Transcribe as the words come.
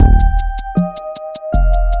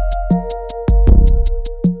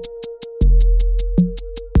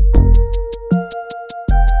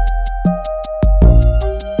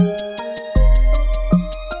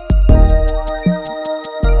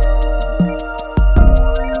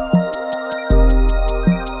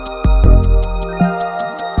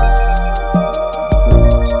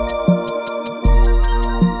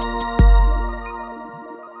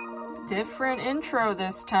intro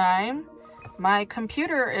this time. My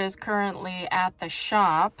computer is currently at the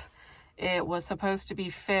shop. It was supposed to be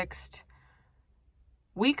fixed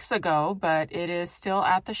weeks ago, but it is still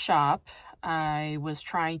at the shop. I was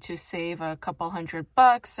trying to save a couple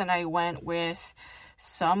 $100 and I went with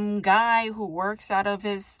some guy who works out of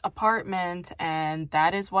his apartment, and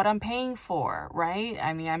that is what I'm paying for, right?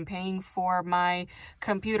 I mean, I'm paying for my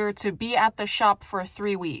computer to be at the shop for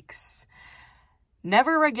 3 weeks.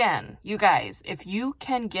 Never again, you guys, if you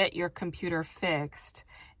can get your computer fixed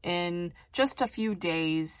in just a few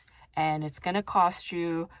days and it's going to cost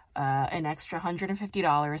you an extra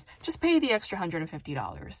 $150, just pay the extra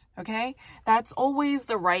 $150, okay? That's always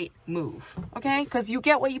the right move, okay? Because you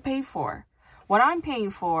get what you pay for. What I'm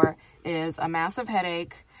paying for is a massive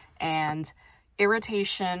headache and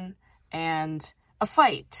irritation and a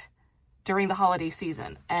fight during the holiday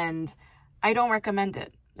season. And I don't recommend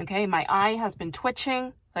it, okay? My eye has been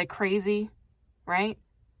twitching like crazy, right?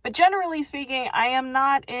 But generally speaking, I am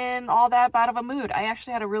not in all that bad of a mood. I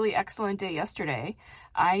actually had a really excellent day yesterday.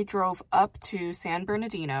 I drove up to San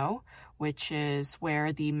Bernardino, which is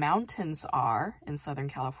where the mountains are in Southern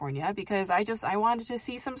California, because I wanted to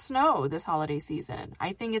see some snow this holiday season.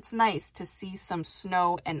 I think it's nice to see some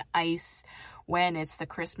snow and ice when it's the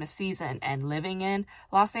Christmas season, and living in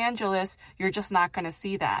Los Angeles, you're just not going to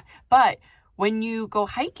see that. But when you go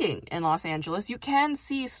hiking in Los Angeles, you can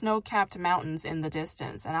see snow-capped mountains in the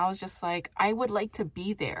distance. And I was just like, I would like to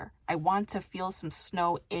be there. I want to feel some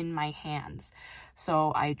snow in my hands.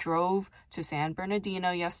 So I drove to San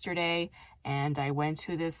Bernardino yesterday, and I went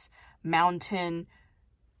to this mountain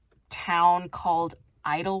town called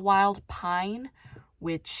Idlewild Pine,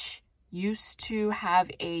 which used to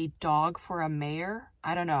have a dog for a mayor.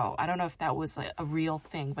 I don't know if that was a real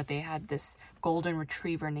thing, but they had this golden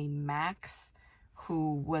retriever named Max,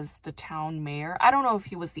 who was the town mayor. I don't know if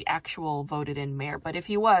he was the actual voted in mayor, but if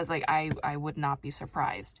he was, like, I would not be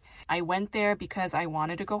surprised. I went there because I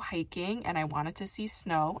wanted to go hiking and I wanted to see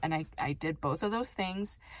snow, and I did both of those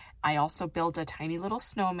things. I also built a tiny little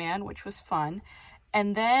snowman, which was fun.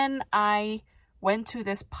 And then I went to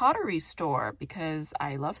this pottery store because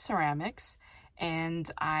I love ceramics, and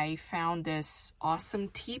I found this awesome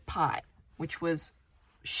teapot, which was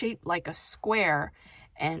shaped like a square,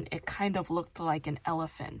 and it kind of looked like an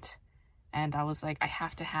elephant. And I was like, I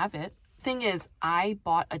have to have it. Thing is, I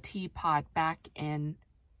bought a teapot back in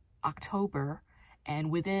October, and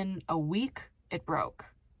within a week, it broke.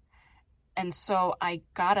 And so I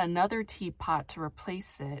got another teapot to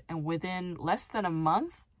replace it, and within less than a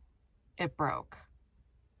month, it broke.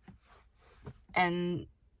 And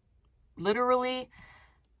literally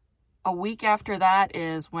a week after that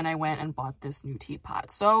is when I went and bought this new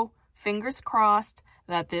teapot. So fingers crossed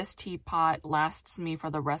that this teapot lasts me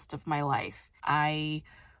for the rest of my life. I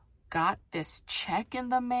got this check in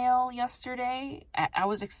the mail yesterday. I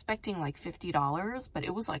was expecting like $50, but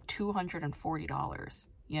it was like $240,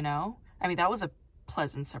 you know? I mean, that was a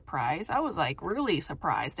pleasant surprise. I was like really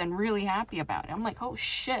surprised and really happy about it. I'm like, oh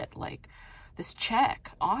shit, like this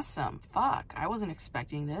check, awesome, fuck, I wasn't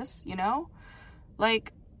expecting this, you know?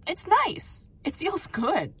 Like, it's nice. It feels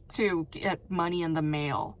good to get money in the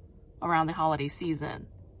mail around the holiday season,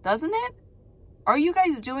 doesn't it? Are you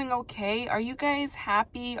guys doing okay? Are you guys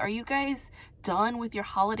happy? Are you guys done with your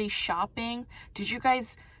holiday shopping? Did you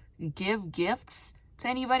guys give gifts to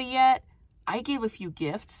anybody yet? I gave a few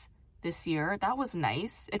gifts this year. That was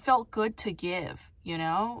nice. It felt good to give, you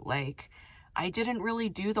know? Like, I didn't really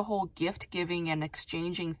do the whole gift giving and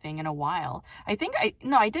exchanging thing in a while. I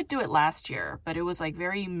did do it last year, but it was like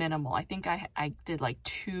very minimal. I think I did like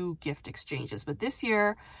 2 gift exchanges. But this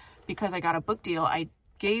year, because I got a book deal, I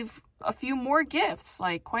gave a few more gifts,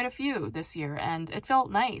 like quite a few this year. And it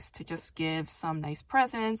felt nice to just give some nice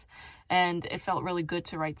presents. And it felt really good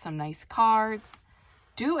to write some nice cards.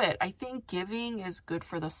 Do it. I think giving is good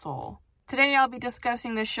for the soul. Today I'll be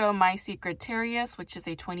discussing the show My Secretarius, which is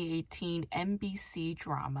a 2018 MBC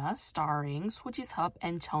drama starring Soo Ji-sup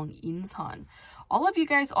and Chung In-sun. All of you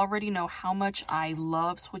guys already know how much I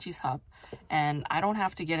love Soo Ji-sup, and I don't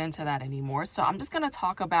have to get into that anymore. So I'm just going to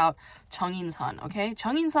talk about Chung In-sun, okay?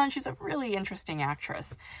 Chung In-sun, she's a really interesting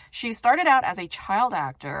actress. She started out as a child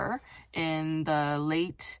actor in the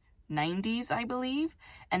late 90s, I believe,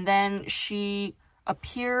 and then she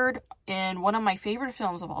appeared in one of my favorite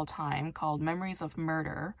films of all time called Memories of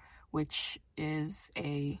Murder, which is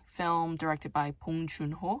a film directed by Bong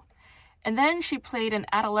Joon-ho. And then she played an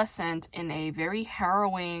adolescent in a very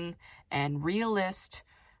harrowing and realist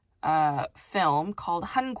film called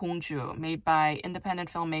Han Gongju, made by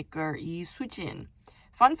independent filmmaker Lee Soo-jin.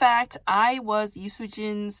 Fun fact, I was Lee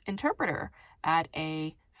Soo-jin's interpreter at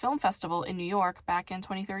a Film Festival in New York back in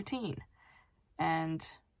 2013. And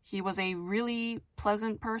he was a really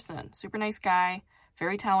pleasant person, super nice guy,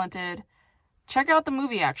 very talented. Check out the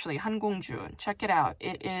movie, actually, Hanggongjun. Check it out.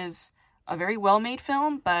 It is a very well-made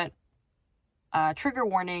film, but trigger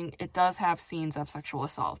warning, it does have scenes of sexual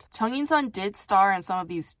assault. Chung In-sun did star in some of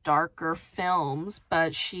these darker films,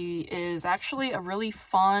 but she is actually a really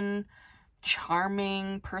fun,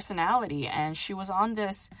 charming personality, and she was on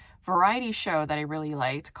this variety show that I really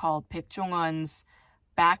liked called Baek Jong-un's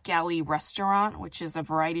Back Alley Restaurant, which is a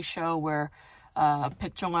variety show where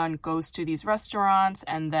Baek Jong-un goes to these restaurants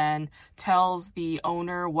and then tells the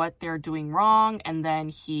owner what they're doing wrong, and then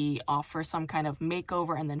he offers some kind of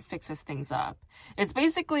makeover and then fixes things up. It's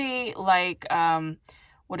basically like,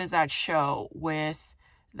 what is that show with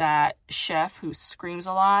that chef who screams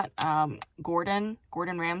a lot? Gordon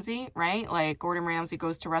Ramsay, right? Like Gordon Ramsay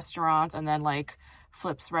goes to restaurants and then like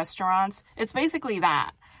flips restaurants. It's basically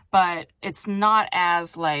that, but it's not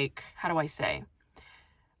as like, how do I say?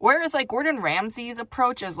 Whereas like Gordon Ramsay's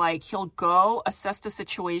approach is like he'll go assess the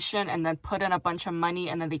situation and then put in a bunch of money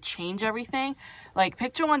and then they change everything. Like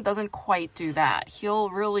Baek Jong-un doesn't quite do that. He'll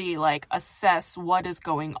really like assess what is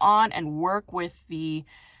going on and work with the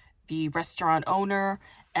restaurant owner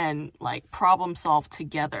and like problem solve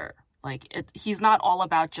together. Like he's not all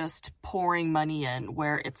about just pouring money in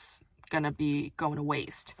where it's gonna be going to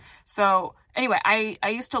waste. So anyway, I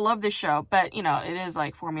used to love this show, but you know, it is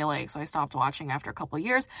like formulaic, so I stopped watching after a couple of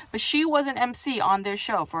years. But she was an MC on this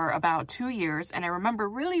show for about 2 years, and I remember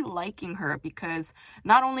really liking her because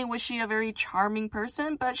not only was she a very charming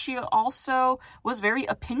person, but she also was very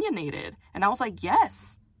opinionated. And I was like,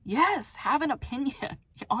 yes, have an opinion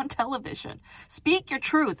on television. Speak your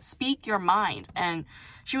truth, speak your mind. And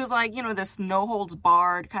she was like, you know, this no holds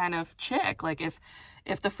barred kind of chick. Like if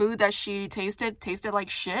the food that she tasted like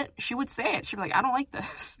shit, she would say it. She'd be like, I don't like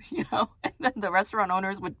this, you know? And then the restaurant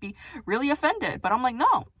owners would be really offended. But I'm like,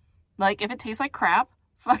 no. Like, if it tastes like crap,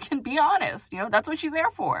 fucking be honest. You know, that's what she's there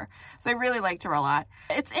for. So I really liked her a lot.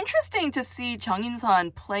 It's interesting to see Chung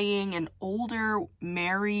In-sun playing an older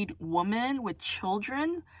married woman with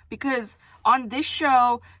children, because on this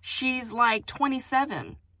show, she's like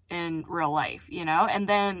 27. In real life, you know? And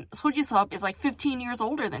then Seo Ji-sup is like 15 years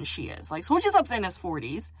older than she is. Like, Seo Ji-sup's in his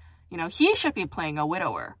 40s. You know, he should be playing a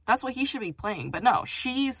widower. That's what he should be playing. But no,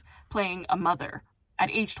 she's playing a mother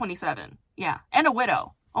at age 27. Yeah, and a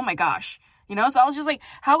widow. Oh my gosh. You know, so I was just like,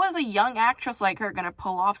 how is a young actress like her gonna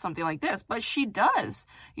pull off something like this? But she does.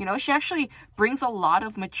 You know, she actually brings a lot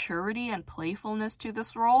of maturity and playfulness to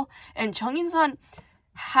this role. And Chung In-sun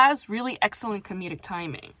has really excellent comedic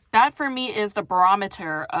timing. That for me is the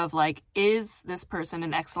barometer of like, is this person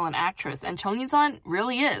an excellent actress? And Chung In-sun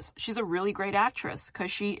really is. She's a really great actress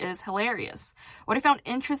because she is hilarious. What I found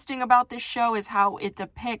interesting about this show is how it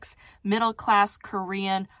depicts middle-class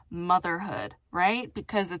Korean motherhood, right?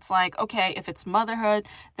 Because it's like, okay, if it's motherhood,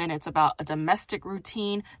 then it's about a domestic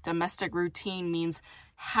routine. Domestic routine means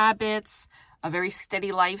habits, a very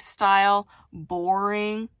steady lifestyle,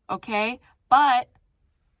 boring, okay? But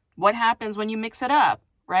what happens when you mix it up,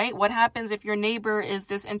 right? What happens if your neighbor is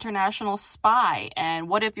this international spy? And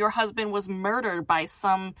what if your husband was murdered by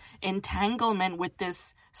some entanglement with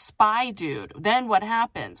this spy dude? Then what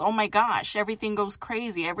happens? Oh my gosh, everything goes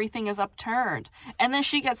crazy. Everything is upturned. And then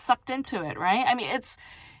she gets sucked into it, right? I mean,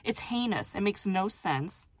 it's heinous. It makes no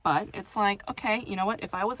sense. But it's like, okay, you know what?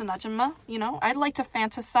 If I was an ajumma, you know, I'd like to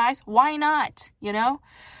fantasize. Why not? You know?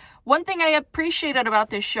 One thing I appreciated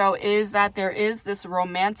about this show is that there is this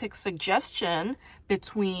romantic suggestion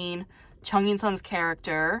between Chung In-sun's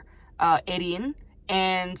character, Erin,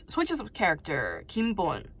 and Seo Ji-sup's character, Kim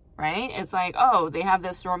Bon, right? It's like, oh, they have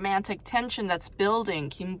this romantic tension that's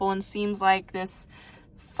building. Kim Bon seems like this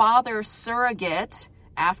father surrogate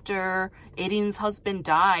after Erin's husband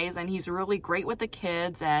dies, and he's really great with the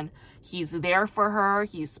kids, and he's there for her,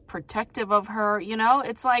 he's protective of her, you know?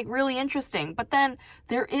 It's like really interesting. But then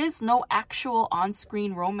there is no actual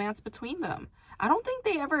on-screen romance between them. I don't think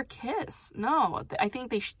they ever kiss. No, I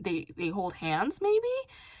think they hold hands maybe.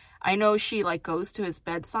 I know she like goes to his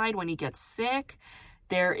bedside when he gets sick.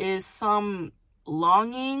 There is some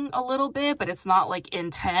longing a little bit, but it's not like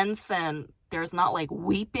intense, and there's not like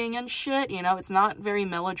weeping and shit, you know? It's not very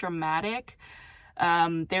melodramatic.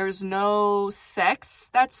 There's no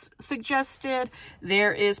sex that's suggested.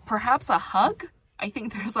 There is perhaps a hug. I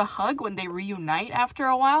think there's a hug when they reunite after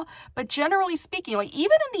a while. But generally speaking, like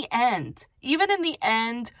even in the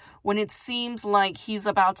end, when it seems like he's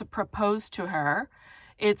about to propose to her,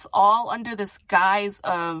 it's all under this guise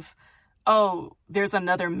of, oh, there's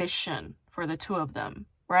another mission for the two of them,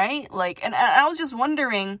 right? Like, and I was just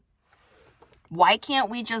wondering, Why can't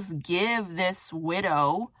we just give this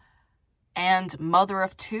widow and mother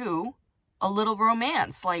of two a little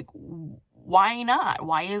romance? Like, why not?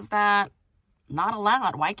 Why is that not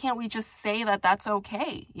allowed? Why can't we just say that that's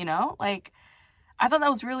okay? You know, like, I thought that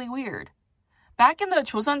was really weird. Back in the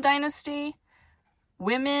Joseon Dynasty,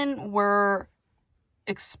 women were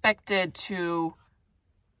expected to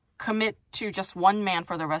commit to just one man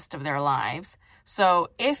for the rest of their lives. So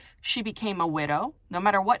if she became a widow, no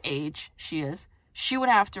matter what age she is, she would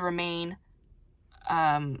have to remain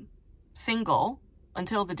single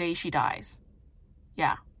until the day she dies.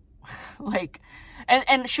 Yeah. Like,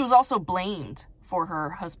 and she was also blamed for her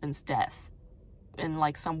husband's death in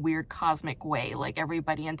like some weird cosmic way. Like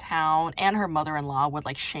everybody in town and her mother-in-law would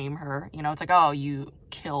like shame her. You know, it's like, oh, you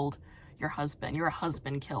killed your husband. You're a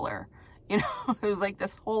husband killer. You know, it was like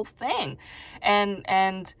this whole thing.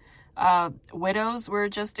 And widows were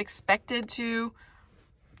just expected to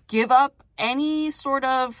give up any sort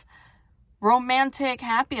of romantic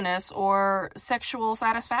happiness or sexual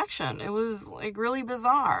satisfaction. It was like really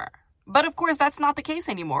bizarre. But of course, that's not the case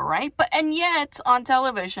anymore, right? And yet on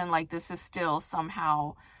television, like this is still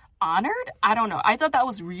somehow honored. I don't know. I thought that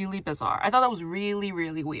was really bizarre. I thought that was really,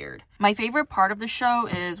 really weird. My favorite part of the show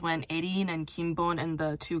is when Erin and Kim-bon and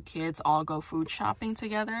the two kids all go food shopping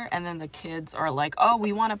together. And then the kids are like, oh,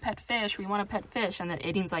 we want a pet fish. We want a pet fish. And then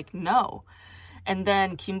Erin's like, no. And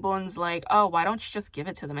then Kim-bon's like, oh, why don't you just give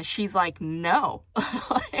it to them? And she's like, no.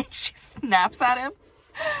 She snaps at him.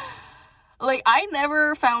 Like, I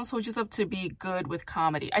never found Seo Ji-sup to be good with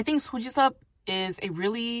comedy. I think Seo Ji-sup is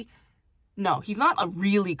no, he's not a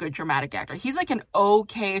really good dramatic actor. He's like an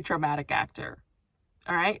okay dramatic actor.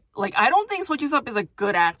 All right? Like, I don't think Seo Ji-sup is a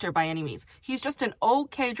good actor by any means. He's just an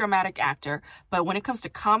okay dramatic actor. But when it comes to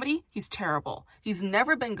comedy, he's terrible. He's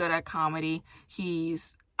never been good at comedy.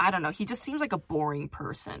 I don't know. He just seems like a boring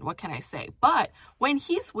person. What can I say? But when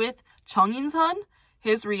he's with Chung In-sun,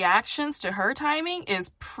 his reactions to her timing is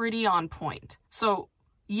pretty on point. So,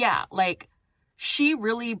 yeah, like, she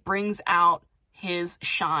really brings out his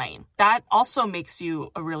shine. That also makes you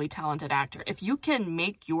a really talented actor. If you can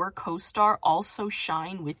make your co-star also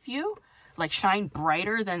shine with you, like shine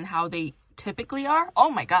brighter than how they typically are, oh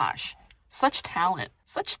my gosh. Such talent,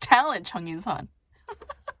 Chung In-sun.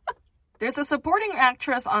 There's a supporting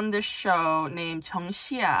actress on this show named Chung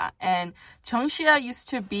Shia, and Chung Shia used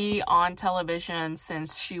to be on television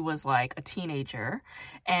since she was like a teenager,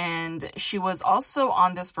 and she was also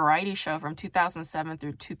on this variety show from 2007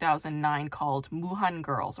 through 2009 called Muhan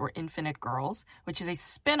Girls or Infinite Girls, which is a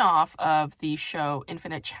spin-off of the show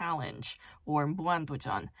Infinite Challenge or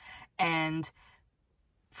무한도전. And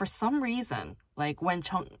for some reason, like when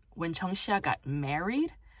Chung Shia got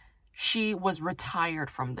married, she was retired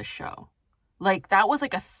from the show. Like, that was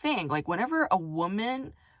like a thing. Like, whenever a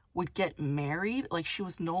woman would get married, like, she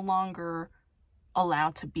was no longer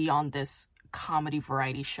allowed to be on this comedy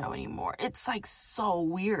variety show anymore. It's like so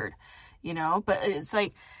weird, you know? But it's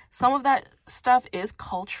like some of that stuff is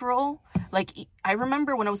cultural. Like, I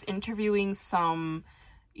remember when I was interviewing some,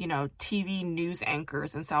 you know, TV news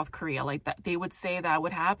anchors in South Korea, like that, they would say that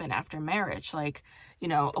would happen after marriage. Like, you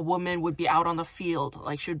know, a woman would be out on the field,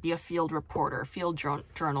 like she would be a field reporter, field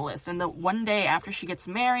journalist. And then one day after she gets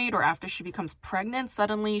married or after she becomes pregnant,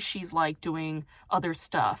 suddenly she's like doing other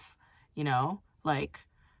stuff, you know, like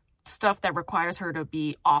stuff that requires her to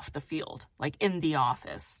be off the field, like in the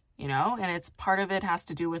office, you know, and it's part of it has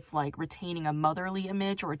to do with like retaining a motherly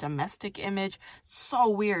image or a domestic image. So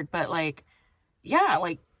weird, but like, yeah,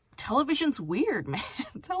 like television's weird, man.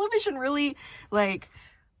 Television really like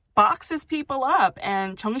boxes people up,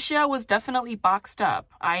 and Chung Shia was definitely boxed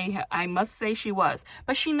up. I must say she was.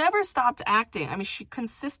 But she never stopped acting. I mean, she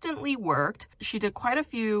consistently worked. She did quite a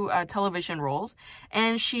few television roles,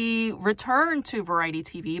 and she returned to variety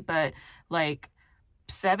TV, but like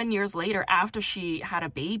 7 years later after she had a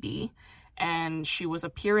baby, and she was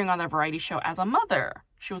appearing on the variety show as a mother.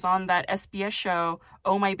 She was on that SBS show,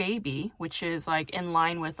 Oh My Baby, which is like in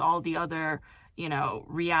line with all the other, you know,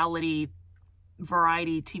 reality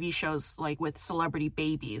variety TV shows like with celebrity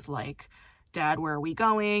babies like Dad, Where Are We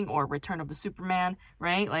Going? Or Return of the Superman,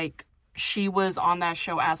 right? Like she was on that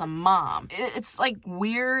show as a mom. It's like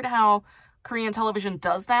weird how Korean television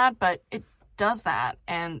does that, but it does that.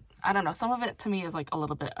 And I don't know, some of it to me is like a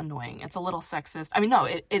little bit annoying. It's a little sexist. I mean, no,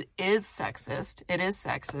 it is sexist. It is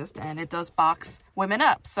sexist and it does box women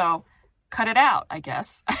up. So cut it out, I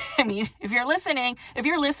guess. I mean, if you're listening,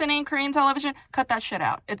 Korean television, cut that shit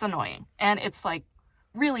out. It's annoying. And it's like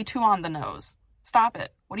really too on the nose. Stop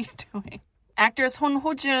it. What are you doing? Actor Son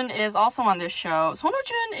Ho-jun is also on this show. Son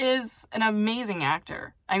Ho-jun is an amazing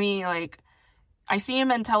actor. I mean, like, I see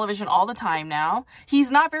him in television all the time now.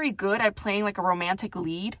 He's not very good at playing like a romantic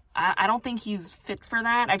lead. I don't think he's fit for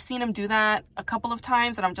that. I've seen him do that a couple of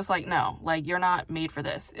times and I'm just like, no, like you're not made for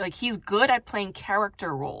this. Like he's good at playing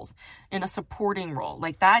character roles in a supporting role.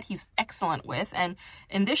 Like that he's excellent with. And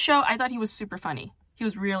in this show, I thought he was super funny. He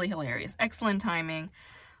was really hilarious. Excellent timing.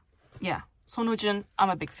 Yeah, Son Woo-jin, I'm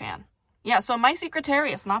a big fan. Yeah, so My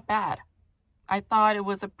Secretariat, not bad. I thought it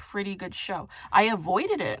was a pretty good show. I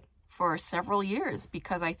avoided it for several years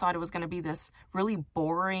because I thought it was going to be this really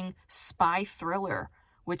boring spy thriller,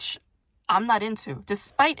 which I'm not into.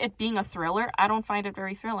 Despite it being a thriller, I don't find it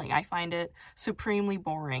very thrilling. I find it supremely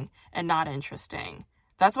boring and not interesting.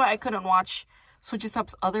 That's why I couldn't watch Seo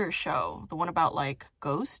Ji-seop's other show, the one about like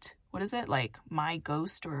Ghost. What is it? Like My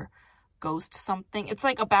Ghost or Ghost something. It's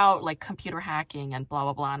like about like computer hacking and blah,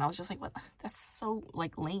 blah, blah. And I was just like, what? That's so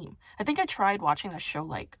like lame. I think I tried watching that show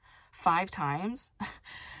like 5 times.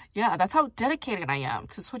 Yeah, that's how dedicated I am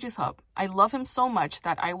to Seo Ji-seop. I love him so much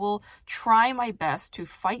that I will try my best to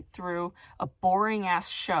fight through a boring-ass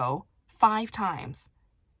show 5 times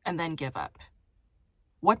and then give up.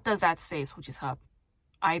 What does that say, Seo Ji-seop?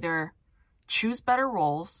 Either choose better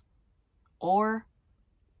roles or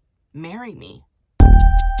marry me.